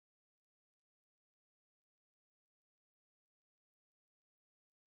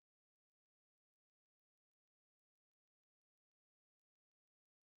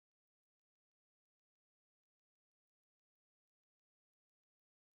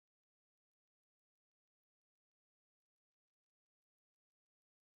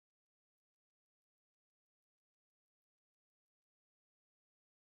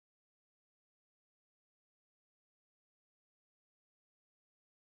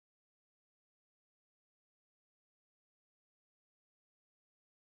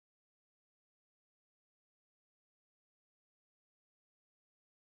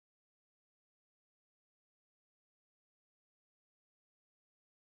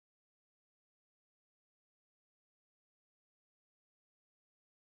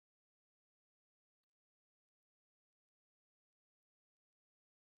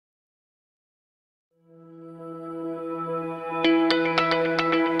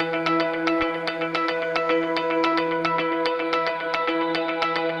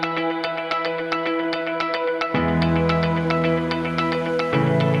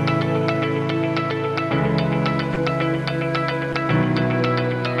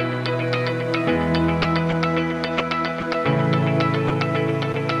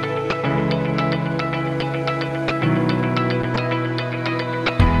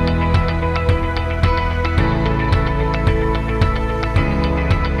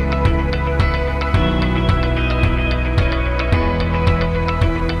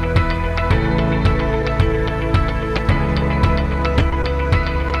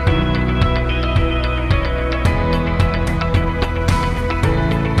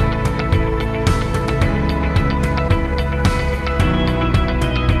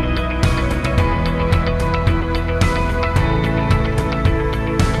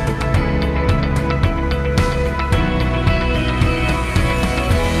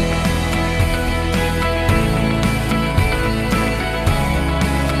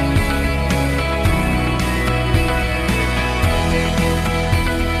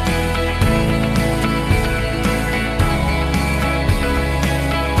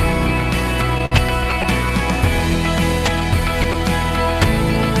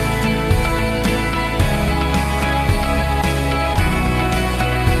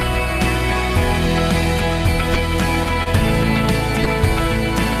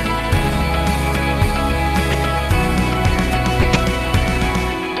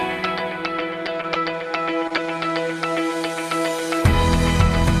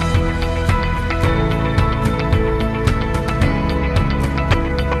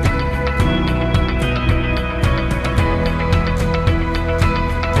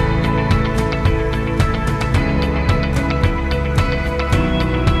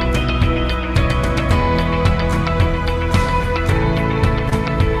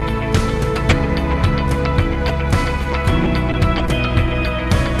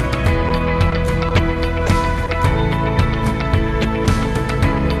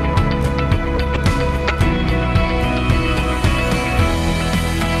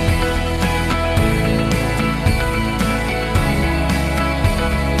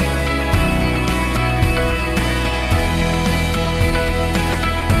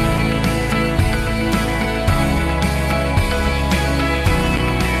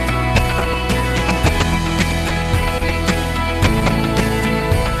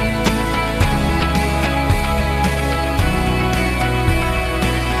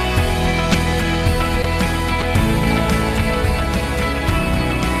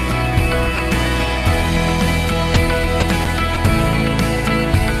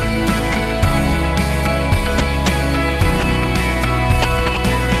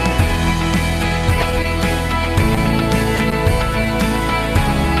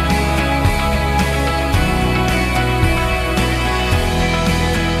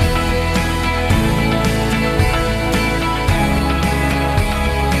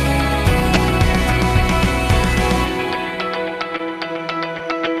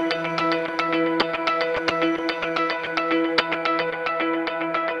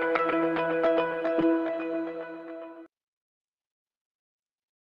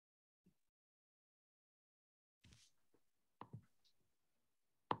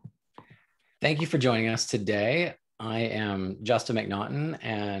Thank you for joining us today. I am Justin McNaughton,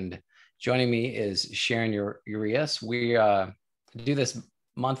 and joining me is Sharon Urias. We do this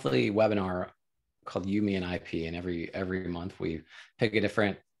monthly webinar called You, Me, and IP, and every month we pick a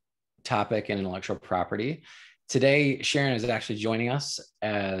different topic in intellectual property. Today, Sharon is actually joining us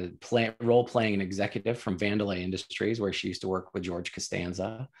as role-playing an executive from Vandelay Industries, where she used to work with George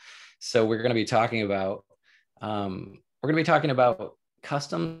Costanza. So we're going to be talking about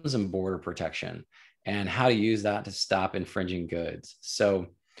customs and border protection and how to use that to stop infringing goods. So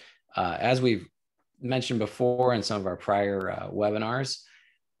as we've mentioned before in some of our prior webinars,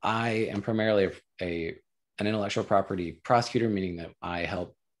 I am primarily an intellectual property prosecutor, meaning that I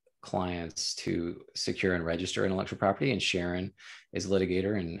help clients to secure and register intellectual property, and Sharon is a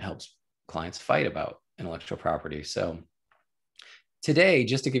litigator and helps clients fight about intellectual property. So today,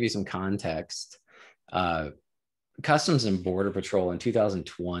 just to give you some context, Customs and Border Patrol in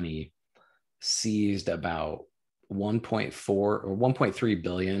 2020 seized about $1.4 or $1.3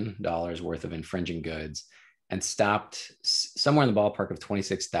 billion worth of infringing goods and stopped somewhere in the ballpark of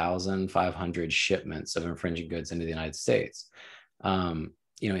 26,500 shipments of infringing goods into the United States. In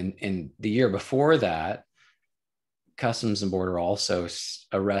the year before that, Customs and Border also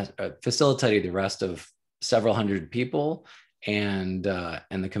facilitated the arrest of several hundred people and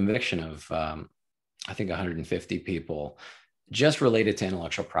the conviction of I think 150 people just related to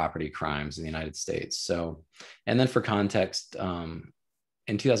intellectual property crimes in the United States. So, and then for context,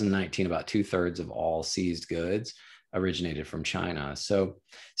 in 2019, about 2/3 of all seized goods originated from China. So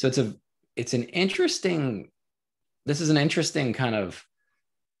it's an interesting, this is an interesting kind of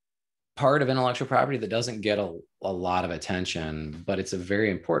part of intellectual property that doesn't get a lot of attention, but it's a very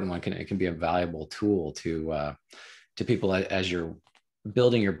important one. It can be a valuable tool to people as you're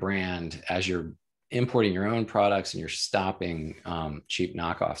building your brand, as you're importing your own products, and you're stopping cheap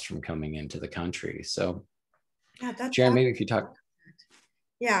knockoffs from coming into the country. So, Yeah, Sharon, maybe if you talk.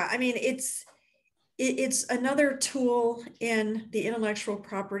 Yeah, I mean, it's another tool in the intellectual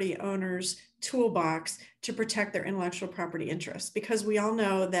property owner's toolbox to protect their intellectual property interests, because we all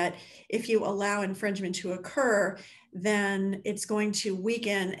know that if you allow infringement to occur, then it's going to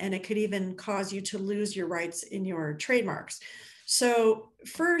weaken, and it could even cause you to lose your rights in your trademarks. So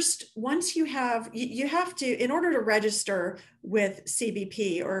first, once you have to, in order to register with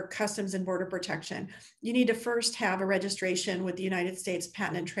CBP, or Customs and Border Protection, you need to first have a registration with the United States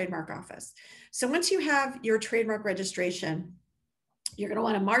Patent and Trademark Office. So once you have your trademark registration, you're going to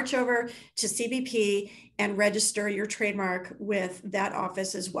want to march over to CBP and register your trademark with that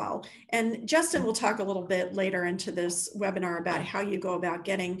office as well. And Justin will talk a little bit later into this webinar about how you go about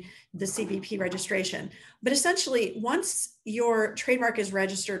getting the CBP registration. But essentially, once your trademark is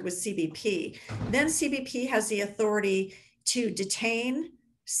registered with CBP, then CBP has the authority to detain,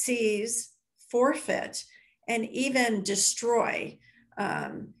 seize, forfeit, and even destroy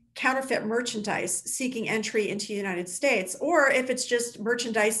counterfeit merchandise seeking entry into the United States, or if it's just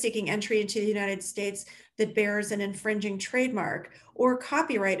merchandise seeking entry into the United States that bears an infringing trademark or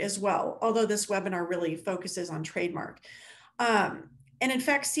copyright as well, although this webinar really focuses on trademark. And in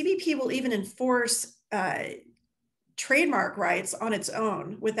fact, CBP will even enforce trademark rights on its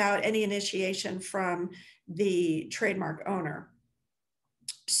own without any initiation from the trademark owner.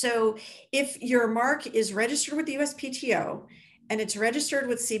 So if your mark is registered with the USPTO, and it's registered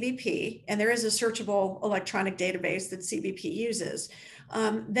with CBP, and there is a searchable electronic database that CBP uses,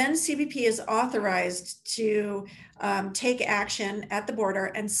 then CBP is authorized to take action at the border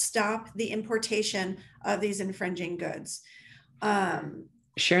and stop the importation of these infringing goods.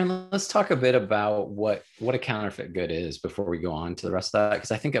 Sharon, let's talk a bit about what a counterfeit good is before we go on to the rest of that,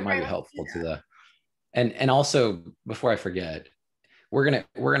 because I think it might be helpful to the, and also before I forget, we're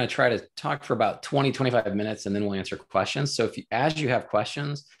gonna try to talk for about 20-25 minutes, and then we'll answer questions. So as you have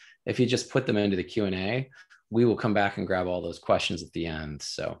questions, if you just put them into the Q&A, we will come back and grab all those questions at the end.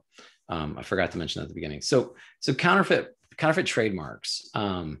 So I forgot to mention that at the beginning. So counterfeit trademarks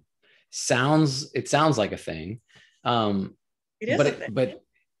sounds like a thing, but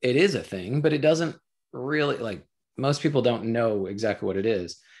it is a thing, but it doesn't really, like, most people don't know exactly what it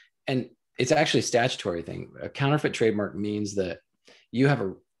is, and it's actually a statutory thing. A counterfeit trademark means that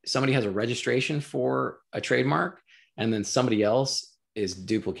somebody has a registration for a trademark, and then somebody else is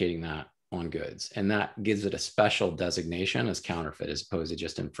duplicating that on goods, and that gives it a special designation as counterfeit as opposed to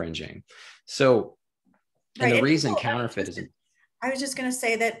just infringing. So, and the reason counterfeit is, I was just going to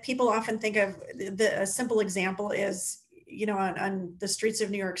say that people often think of a simple example is, on the streets of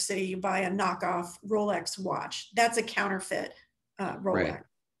New York City, you buy a knockoff Rolex watch. That's a counterfeit Rolex.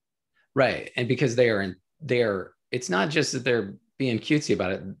 Right. And because it's not just that they're being cutesy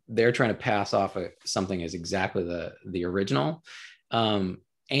about it, they're trying to pass off something as exactly the original.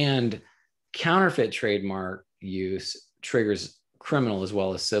 And counterfeit trademark use triggers criminal as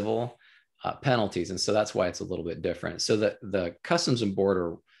well as civil penalties. And so that's why it's a little bit different. So the Customs and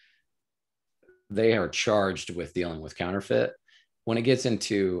Border, they are charged with dealing with counterfeit. When it gets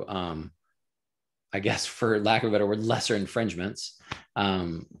into, I guess, for lack of a better word, lesser infringements,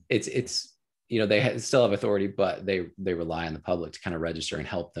 it's they still have authority, but they rely on the public to kind of register and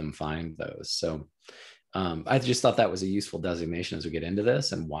help them find those. So I just thought that was a useful designation as we get into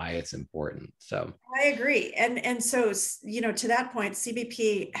this and why it's important. So I agree. And so, to that point,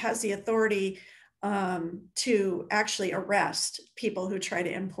 CBP has the authority to actually arrest people who try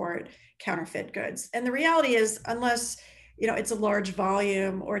to import counterfeit goods. And the reality is, unless it's a large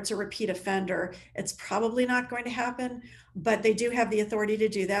volume or it's a repeat offender, it's probably not going to happen, but they do have the authority to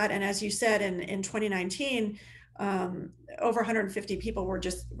do that. And as you said, in 2019, over 150 people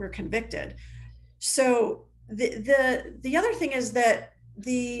were convicted. So the other thing is that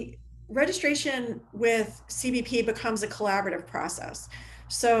the registration with CBP becomes a collaborative process.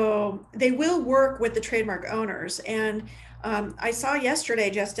 So they will work with the trademark owners. And I saw yesterday,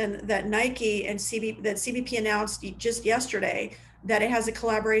 Justin, that Nike and CBP announced just yesterday that it has a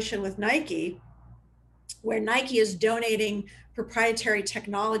collaboration with Nike where Nike is donating proprietary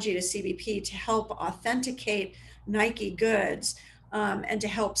technology to CBP to help authenticate Nike goods, and to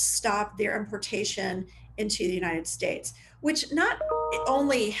help stop their importation into the United States, which not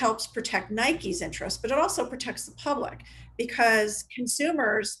only helps protect Nike's interests, but it also protects the public, because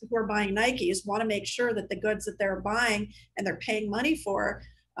consumers who are buying Nikes want to make sure that the goods that they're buying and they're paying money for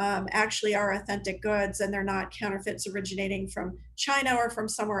actually are authentic goods, and they're not counterfeits originating from China or from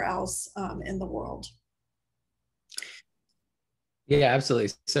somewhere else in the world. Yeah,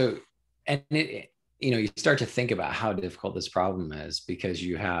 absolutely. So, and you start to think about how difficult this problem is, because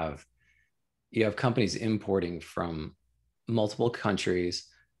you have companies importing from multiple countries,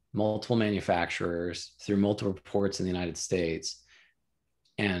 multiple manufacturers through multiple ports in the United States,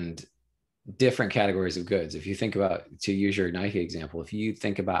 and different categories of goods. If you think about, to use your Nike example, if you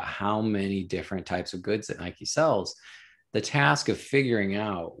think about how many different types of goods that Nike sells, the task of figuring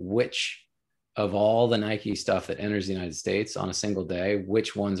out which of all the Nike stuff that enters the United States on a single day,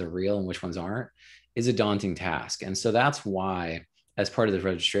 which ones are real and which ones aren't, is a daunting task. And so that's why, as part of the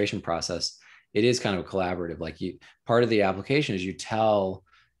registration process, it is kind of collaborative. Like, part of the application is you tell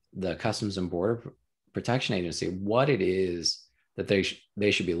the Customs and Border Protection Agency what it is that they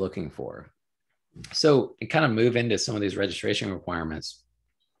should be looking for. So it kind of move into some of these registration requirements.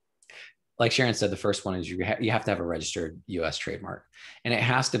 Like Sharon said, the first one is you have to have a registered U.S. trademark, and it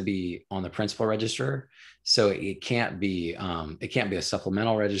has to be on the principal register. So it can't be a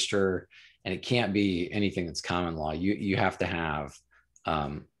supplemental register, and it can't be anything that's common law. You have to have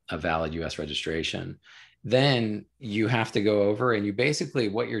a valid U.S. registration. Then you have to go over, and basically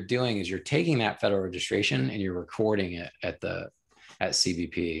what you're doing is you're taking that federal registration and you're recording it at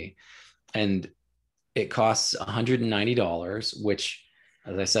CBP, and it costs $190, which,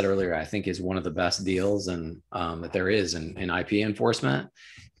 as I said earlier, I think is one of the best deals that there is in IP enforcement.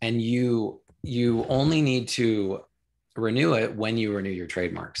 And you only need to renew it when you renew your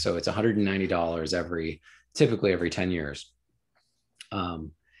trademark. So it's $190 typically every 10 years.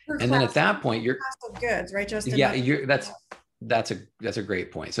 And then at that point, you're class of goods, right, Justin? Yeah, that's a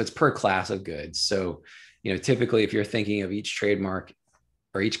great point. So it's per class of goods. So, typically if you're thinking of each trademark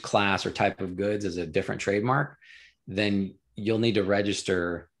or each class or type of goods as a different trademark, then you'll need to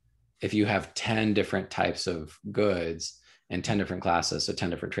register. If you have 10 different types of goods and 10 different classes, so 10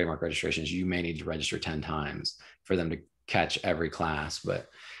 different trademark registrations, you may need to register 10 times for them to catch every class. But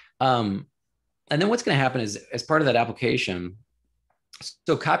and then what's going to happen is, as part of that application,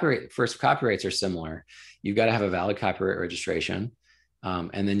 so copyrights are similar. You've got to have a valid copyright registration,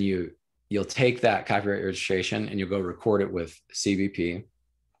 and then you'll take that copyright registration and you'll go record it with CBP,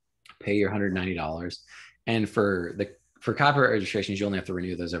 pay your $190, and for copyright registrations, you only have to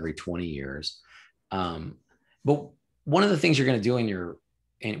renew those every 20 years. But one of the things you're going to do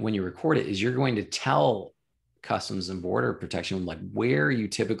when you record it is you're going to tell Customs and Border Protection like where you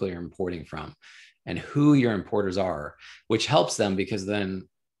typically are importing from and who your importers are, which helps them, because then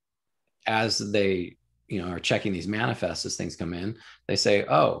as they are checking these manifests as things come in, they say,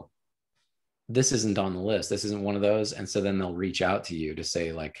 oh, this isn't on the list, this isn't one of those. And so then they'll reach out to you to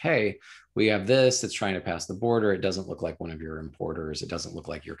say like, hey, we have this that's trying to pass the border, it doesn't look like one of your importers, it doesn't look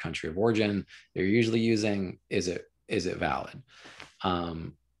like your country of origin they're usually using, is it valid?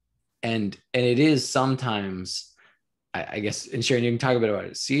 And it is sometimes, I guess, and Sharon, you can talk a bit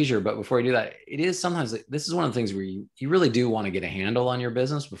about seizure, but before you do that, it is sometimes, this is one of the things where you really do want to get a handle on your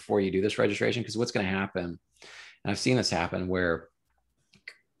business before you do this registration, because what's going to happen, and I've seen this happen, where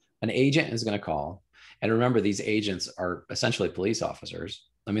an agent is going to call, and remember, these agents are essentially police officers.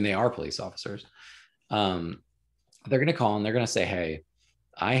 I mean, they are police officers. They're going to call and they're going to say, hey,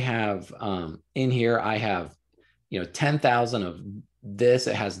 I have in here, I have 10,000 of this,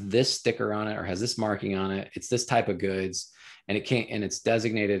 it has this sticker on it or has this marking on it, it's this type of goods, and it's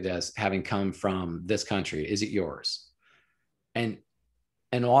designated as having come from this country, is it yours? And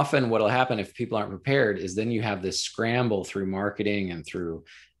often what will happen if people aren't prepared is then you have this scramble through marketing and through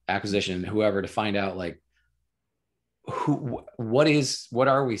acquisition and whoever to find out like what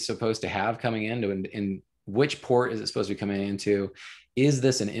are we supposed to have coming into, and which port is it supposed to be coming into? Is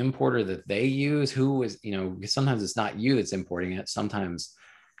this an importer that they use? Who is, because sometimes it's not you that's importing it. Sometimes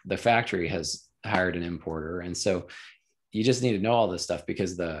the factory has hired an importer. And so you just need to know all this stuff,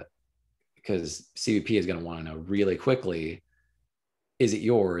 because CBP is going to want to know really quickly, is it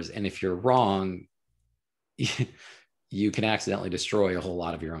yours? And if you're wrong, you can accidentally destroy a whole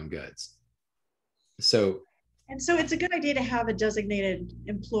lot of your own goods. So And so it's a good idea to have a designated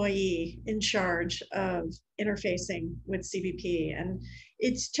employee in charge of interfacing with CBP. And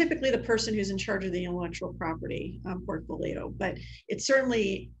it's typically the person who's in charge of the intellectual property portfolio, but it's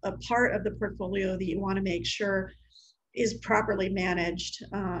certainly a part of the portfolio that you want to make sure is properly managed,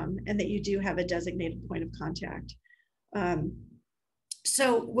 and that you do have a designated point of contact.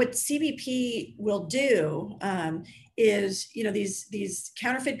 So what CBP will do is, these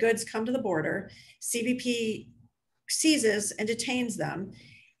counterfeit goods come to the border, CBP seizes and detains them.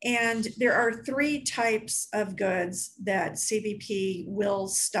 And there are three types of goods that CBP will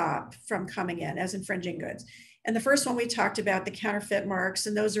stop from coming in as infringing goods. And the first one we talked about, the counterfeit marks,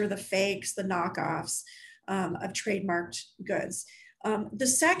 and those are the fakes, the knockoffs of trademarked goods. The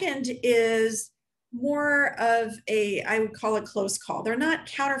second is more of I would call it close call. They're not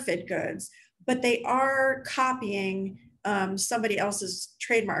counterfeit goods, but they are copying somebody else's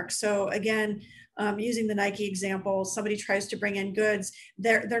trademark. So again, using the Nike example, somebody tries to bring in goods.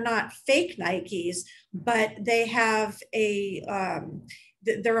 They're not fake Nikes, but they have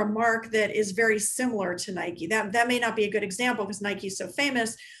they're a mark that is very similar to Nike. That may not be a good example because Nike is so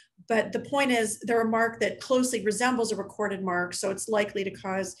famous, but the point is they're a mark that closely resembles a recorded mark, so it's likely to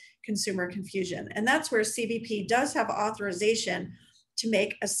cause consumer confusion. And that's where CBP does have authorization to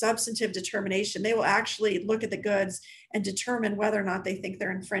make a substantive determination. They will actually look at the goods and determine whether or not they think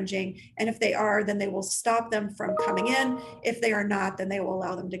they're infringing. And if they are, then they will stop them from coming in. If they are not, then they will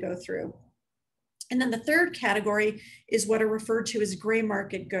allow them to go through. And then the third category is what are referred to as gray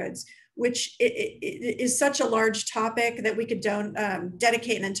market goods, which it is such a large topic that we could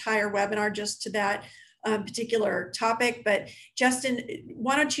dedicate an entire webinar just to that particular topic. But Justin,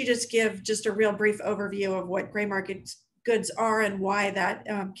 why don't you just give just a real brief overview of what gray market goods are and why that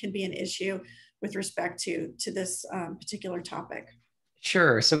can be an issue with respect to this particular topic?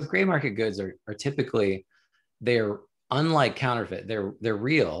 Sure. So gray market goods are typically, they're unlike counterfeit. They're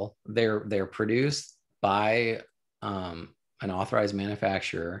real. They're produced by an authorized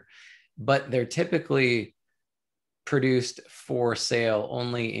manufacturer, but they're typically produced for sale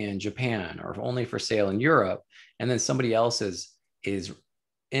only in Japan or only for sale in Europe, and then somebody else is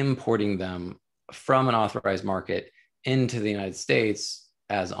importing them from an authorized market into the United States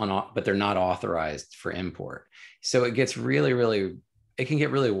but they're not authorized for import. So it gets it can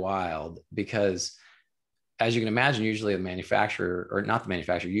get really wild because, as you can imagine, usually the manufacturer, or not the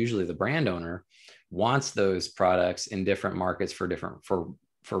manufacturer, usually the brand owner wants those products in different markets for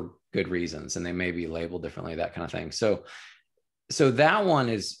good reasons, and they may be labeled differently, that kind of thing. So that one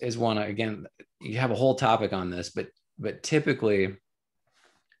is one, again, you have a whole topic on this, but typically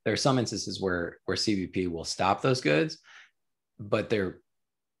there are some instances where CBP will stop those goods, but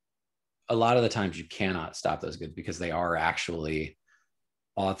a lot of the times you cannot stop those goods because they are actually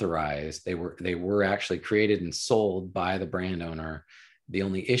authorized. They were actually created and sold by the brand owner. The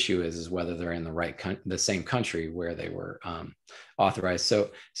only issue is whether they're in the same country where they were authorized.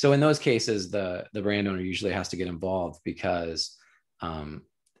 So in those cases, the brand owner usually has to get involved because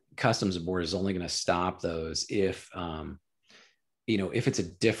Customs and Border is only going to stop those if it's a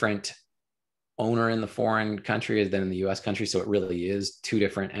different owner in the foreign country than in the U.S. country. So it really is two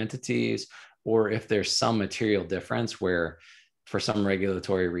different entities, or if there's some material difference where, for some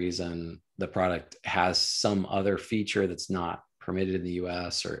regulatory reason, the product has some other feature that's not permitted in the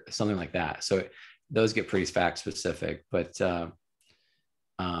US or something like that. So those get pretty fact specific, but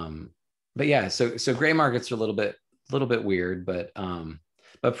yeah, so gray markets are a little bit weird, but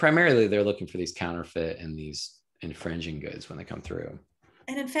primarily they're looking for these counterfeit and these infringing goods when they come through.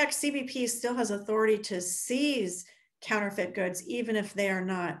 And in fact, CBP still has authority to seize counterfeit goods, even if they are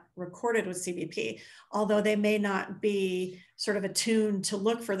not recorded with CBP, although they may not be sort of attuned to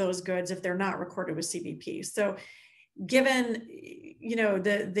look for those goods if they're not recorded with CBP. So given,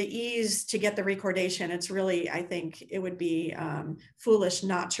 the ease to get the recordation, it's really, I think it would be foolish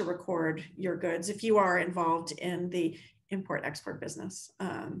not to record your goods if you are involved in the import-export business.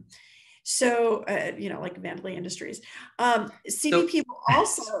 Like Vandalay Industries. CBP will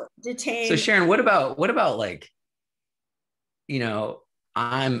also detain. So Sharon, what about like,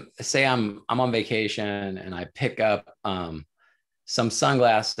 I'm on vacation and I pick up some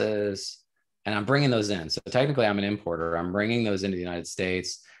sunglasses and I'm bringing those in. So technically I'm an importer. I'm bringing those into the United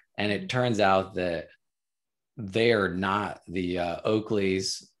States. And it turns out that they are not the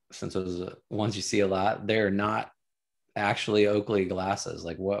Oakleys, since those are the ones you see a lot. They're not actually Oakley glasses.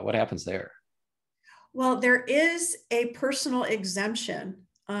 Like what happens there? Well, there is a personal exemption.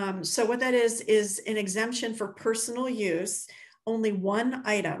 So what that is an exemption for personal use only one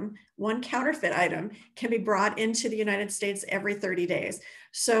item, one counterfeit item, can be brought into the United States every 30 days.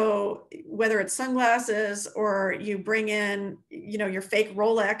 So whether it's sunglasses or you bring in, your fake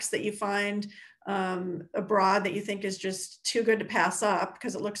Rolex that you find abroad that you think is just too good to pass up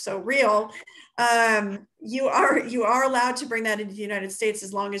because it looks so real, you are allowed to bring that into the United States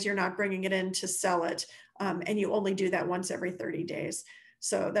as long as you're not bringing it in to sell it, and you only do that once every 30 days.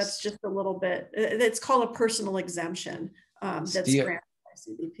 So that's just a little bit. It's called a personal exemption that's granted by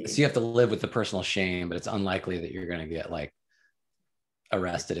CBP. So you have to live with the personal shame, but it's unlikely that you're going to get like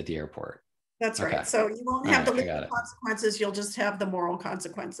arrested at the airport. That's right. Okay. So you won't have the legal consequences. You'll just have the moral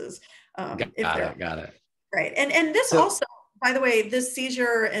consequences. Got it. Right. And this also, by the way, this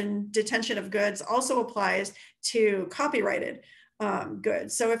seizure and detention of goods also applies to copyrighted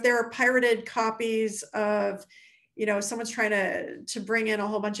goods. So if there are pirated copies of, someone's trying to bring in a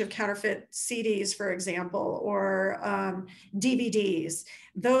whole bunch of counterfeit CDs, for example, or DVDs,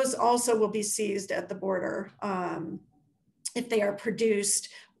 those also will be seized at the border if they are produced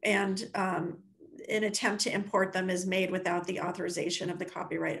and an attempt to import them is made without the authorization of the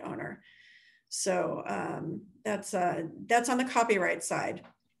copyright owner. So that's on the copyright side.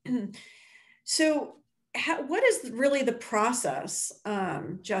 So what is really the process,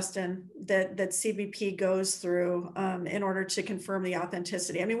 Justin, that CBP goes through in order to confirm the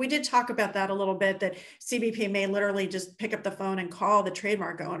authenticity? I mean, we did talk about that a little bit, that CBP may literally just pick up the phone and call the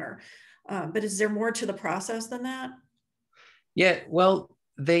trademark owner. But is there more to the process than that? Yeah, well,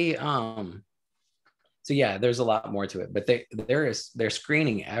 there's a lot more to it, but they're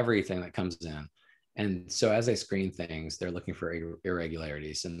screening everything that comes in. And so as they screen things, they're looking for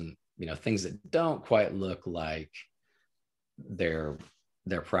irregularities and, things that don't quite look like they're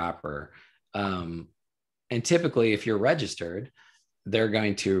proper. And typically if you're registered, they're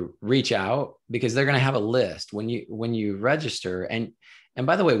going to reach out because they're going to have a list when you register. And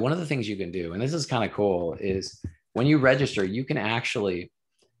by the way, one of the things you can do, and this is kind of cool, is when you register, you can actually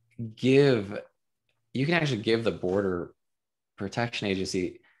give the Border Protection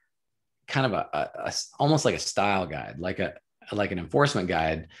Agency kind of a almost like a style guide, like an enforcement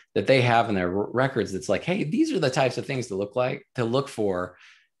guide that they have in their records. That's like, hey, these are the types of things to look for,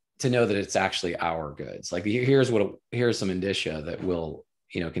 to know that it's actually our goods. Like here's some indicia that will,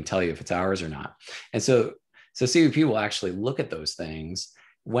 can tell you if it's ours or not. And so CBP will actually look at those things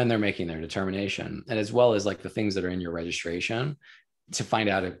when they're making their determination, and as well as like the things that are in your registration, to find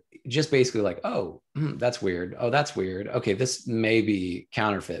out if just basically like, oh, that's weird. Oh, that's weird. Okay, this may be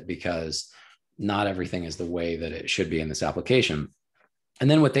counterfeit because not everything is the way that it should be in this application.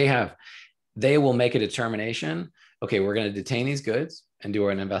 And then what they will make a determination. Okay, we're going to detain these goods and do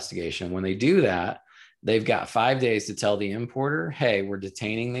an investigation. When they do that, they've got 5 days to tell the importer, hey, we're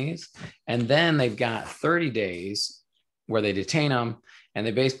detaining these. And then they've got 30 days where they detain them and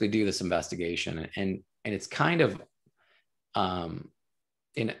they basically do this investigation. And it's kind of,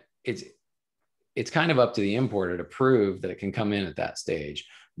 it's kind of up to the importer to prove that it can come in at that stage.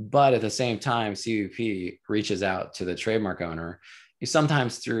 But at the same time, CBP reaches out to the trademark owner,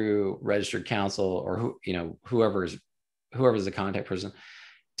 sometimes through registered counsel or whoever's the contact person,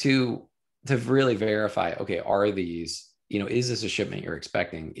 to really verify, okay, are these, is this a shipment you're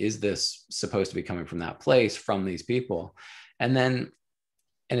expecting? Is this supposed to be coming from that place, from these people? And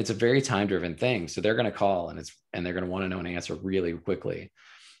it's a very time-driven thing. So they're going to call and they're going to want to know an answer really quickly.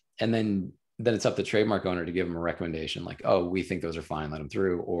 And then it's up to the trademark owner to give them a recommendation, like, oh, we think those are fine, let them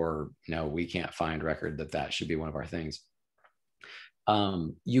through, or no, we can't find record that should be one of our things.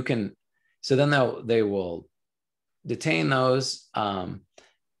 So then they will detain those.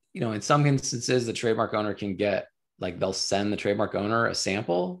 In some instances, the trademark owner can get, like, they'll send the trademark owner a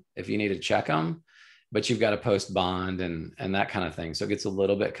sample if you need to check them, but you've got to post bond and that kind of thing. So it gets a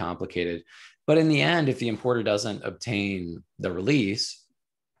little bit complicated. But in the end, if the importer doesn't obtain the release,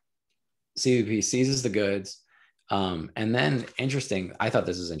 CBP seizes the goods. And then I thought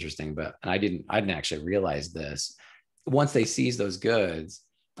this was interesting, I didn't actually realize this. Once they seize those goods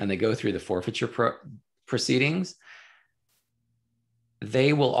and they go through the forfeiture proceedings,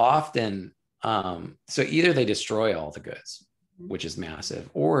 they will often, so either they destroy all the goods, which is massive,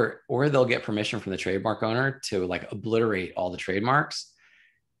 or they'll get permission from the trademark owner to like obliterate all the trademarks,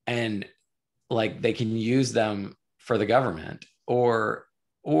 and like they can use them for the government, or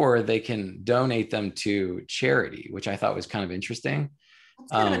they can donate them to charity, which I thought was kind of interesting.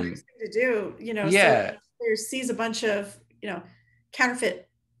 That's kind of a nice thing to do, Yeah. So they seize a bunch of, counterfeit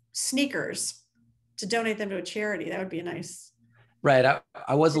sneakers to donate them to a charity. That would be nice. Right.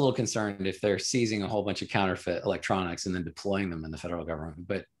 I was a little concerned if they're seizing a whole bunch of counterfeit electronics and then deploying them in the federal government,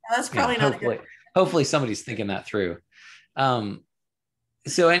 but that's probably not hopefully somebody's thinking that through.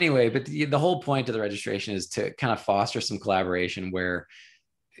 So anyway, but the whole point of the registration is to kind of foster some collaboration where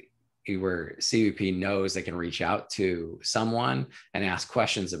CBP knows they can reach out to someone and ask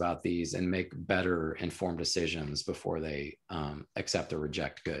questions about these and make better informed decisions before they accept or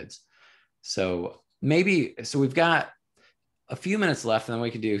reject goods. So we've got a few minutes left, and then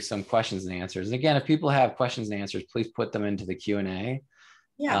we can do some questions and answers. And again, if people have questions and answers, please put them into the Q&A.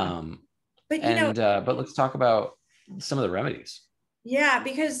 Yeah. But let's talk about some of the remedies. Yeah,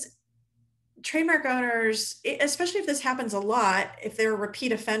 because trademark owners, especially if this happens a lot, if they're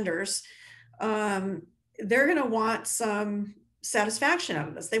repeat offenders, they're going to want some satisfaction out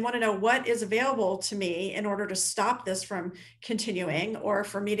of this. They want to know what is available to me in order to stop this from continuing, or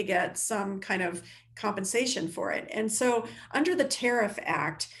for me to get some kind of compensation for it. And so under the Tariff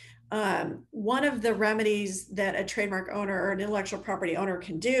Act, one of the remedies that a trademark owner or an intellectual property owner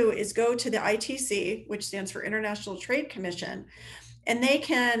can do is go to the ITC, which stands for International Trade Commission, and they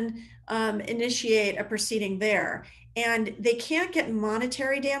can initiate a proceeding there. And they can't get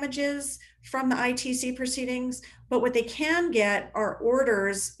monetary damages from the ITC proceedings, but what they can get are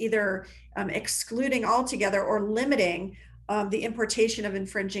orders either excluding altogether or limiting the importation of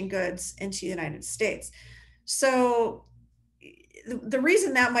infringing goods into the United States. So the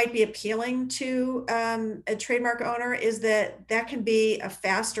reason that might be appealing to a trademark owner is that that can be a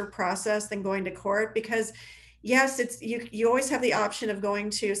faster process than going to court, because yes, it's you always have the option of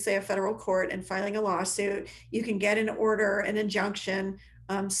going to, say, a federal court and filing a lawsuit. You can get an order, an injunction,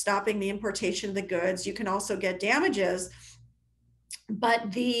 stopping the importation of the goods. You can also get damages,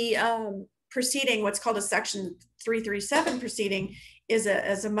 but the proceeding, what's called a Section 337 proceeding, is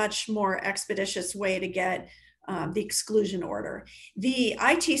a much more expeditious way to get the exclusion order. The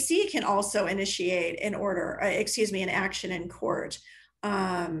ITC can also initiate an order, an action in court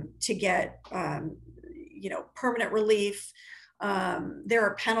to get permanent relief. There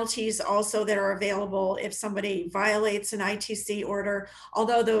are penalties also that are available if somebody violates an ITC order,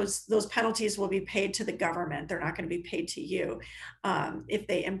 although those penalties will be paid to the government. They're not going to be paid to you if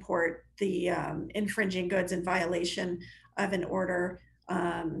they import the infringing goods in violation of an order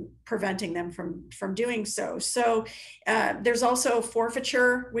preventing them from doing so. So there's also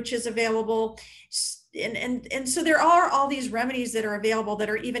forfeiture, which is available. And so there are all these remedies that are available that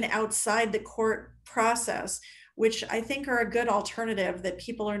are even outside the court process, which I think are a good alternative that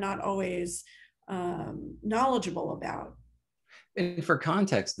people are not always knowledgeable about. And for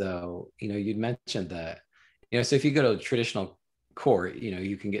context, though, you'd mentioned that, so if you go to a traditional court,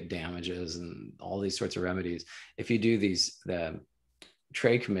 you can get damages and all these sorts of remedies. If you do the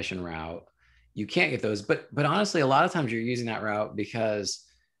trade commission route, you can't get those. But honestly, a lot of times you're using that route because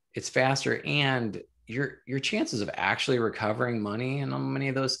it's faster, and your chances of actually recovering money in many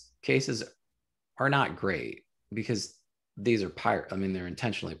of those cases are not great, because these are pirates. I mean, they're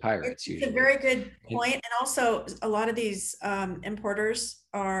intentionally pirates. It's a very good point. And also, a lot of these importers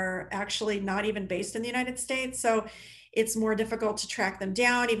are actually not even based in the United States. So it's more difficult to track them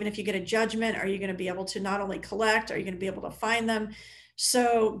down. Even if you get a judgment, are you going to be able to not only collect, are you going to be able to find them?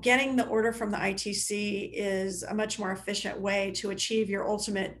 So getting the order from the ITC is a much more efficient way to achieve your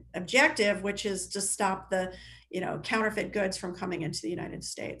ultimate objective, which is to stop the, counterfeit goods from coming into the United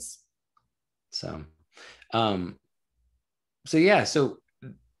States. So yeah, so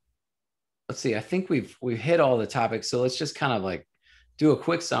let's see, I think we've hit all the topics. So let's just kind of like do a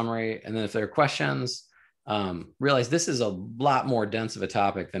quick summary. And then if there are questions, realize this is a lot more dense of a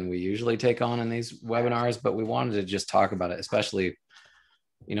topic than we usually take on in these webinars, but we wanted to just talk about it, especially,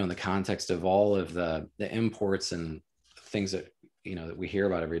 in the context of all of the imports and things that, that we hear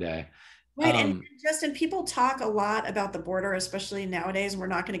about every day. Right. And Justin, people talk a lot about the border, especially nowadays. We're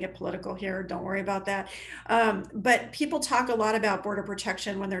not going to get political here. Don't worry about that. But people talk a lot about border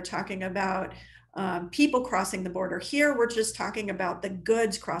protection when they're talking about people crossing the border. Here, we're just talking about the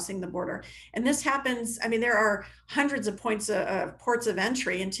goods crossing the border. And this happens, I mean, there are hundreds of ports of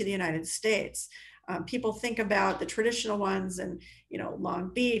entry into the United States. People think about the traditional ones and,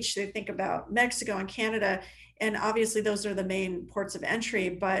 Long Beach, they think about Mexico and Canada. And obviously those are the main ports of entry,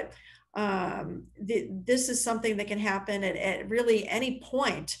 but this is something that can happen at really any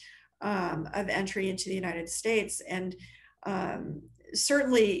point of entry into the United States. And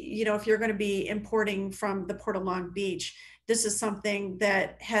certainly, if you're going to be importing from the Port of Long Beach, this is something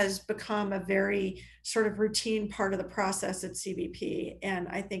that has become a very sort of routine part of the process at CBP. And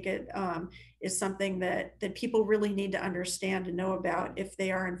I think it is something that people really need to understand and know about if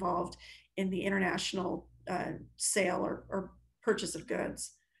they are involved in the international sale or purchase of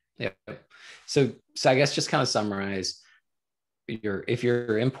goods. Yeah. So I guess just kind of summarize, if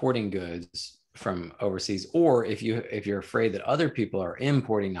you're importing goods, from overseas, or if you're afraid that other people are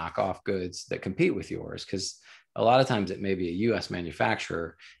importing knockoff goods that compete with yours, because a lot of times it may be a U.S.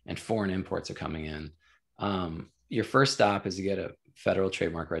 manufacturer and foreign imports are coming in. Your first stop is to get a federal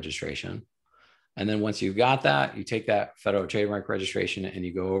trademark registration. And then once you've got that, you take that federal trademark registration and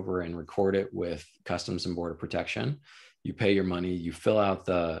you go over and record it with Customs and Border Protection. You pay your money, you fill out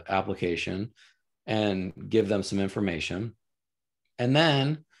the application and give them some information. And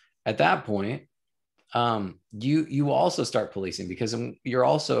then at that point, you also start policing, because you're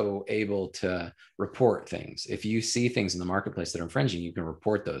also able to report things. If you see things in the marketplace that are infringing, you can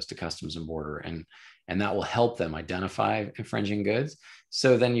report those to Customs and Border, and that will help them identify infringing goods.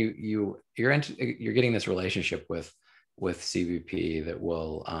 So then you're getting this relationship with CBP that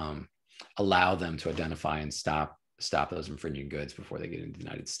will allow them to identify and stop those infringing goods before they get into the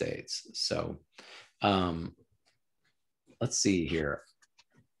United States. So let's see here.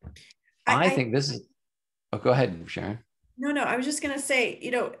 I think this is. Oh, go ahead, Sharon. No, I was just going to say,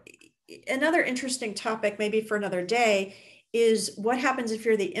 another interesting topic, maybe for another day, is what happens if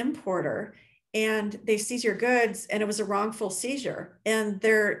you're the importer and they seize your goods and it was a wrongful seizure and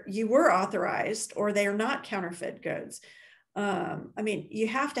you were authorized, or they are not counterfeit goods. I mean, you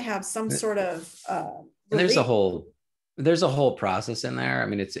have to have some sort of there's a whole process in there. I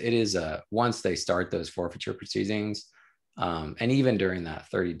mean, it is once they start those forfeiture proceedings, and even during that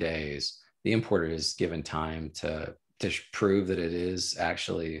 30 days, the importer is given time to prove that it is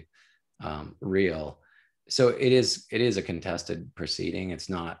actually real. So it is a contested proceeding. It's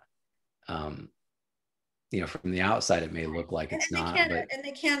not, from the outside, it may look like it's not. And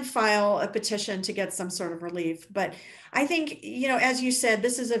they can file a petition to get some sort of relief. But I think, as you said,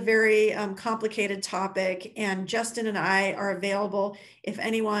 this is a very complicated topic, and Justin and I are available if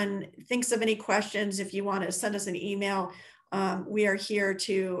anyone thinks of any questions. If you want to send us an email, we are here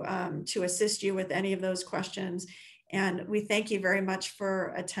to assist you with any of those questions. And we thank you very much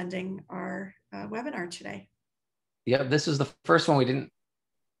for attending our webinar today. Yeah, this is the first one we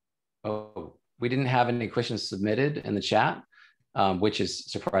didn't have any questions submitted in the chat, which is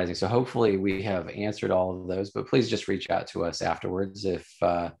surprising. So hopefully we have answered all of those, but please just reach out to us afterwards if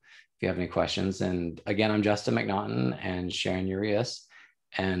you have any questions. And again, I'm Justin McNaughton and Sharon Urias,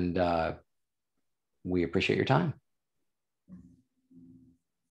 and we appreciate your time.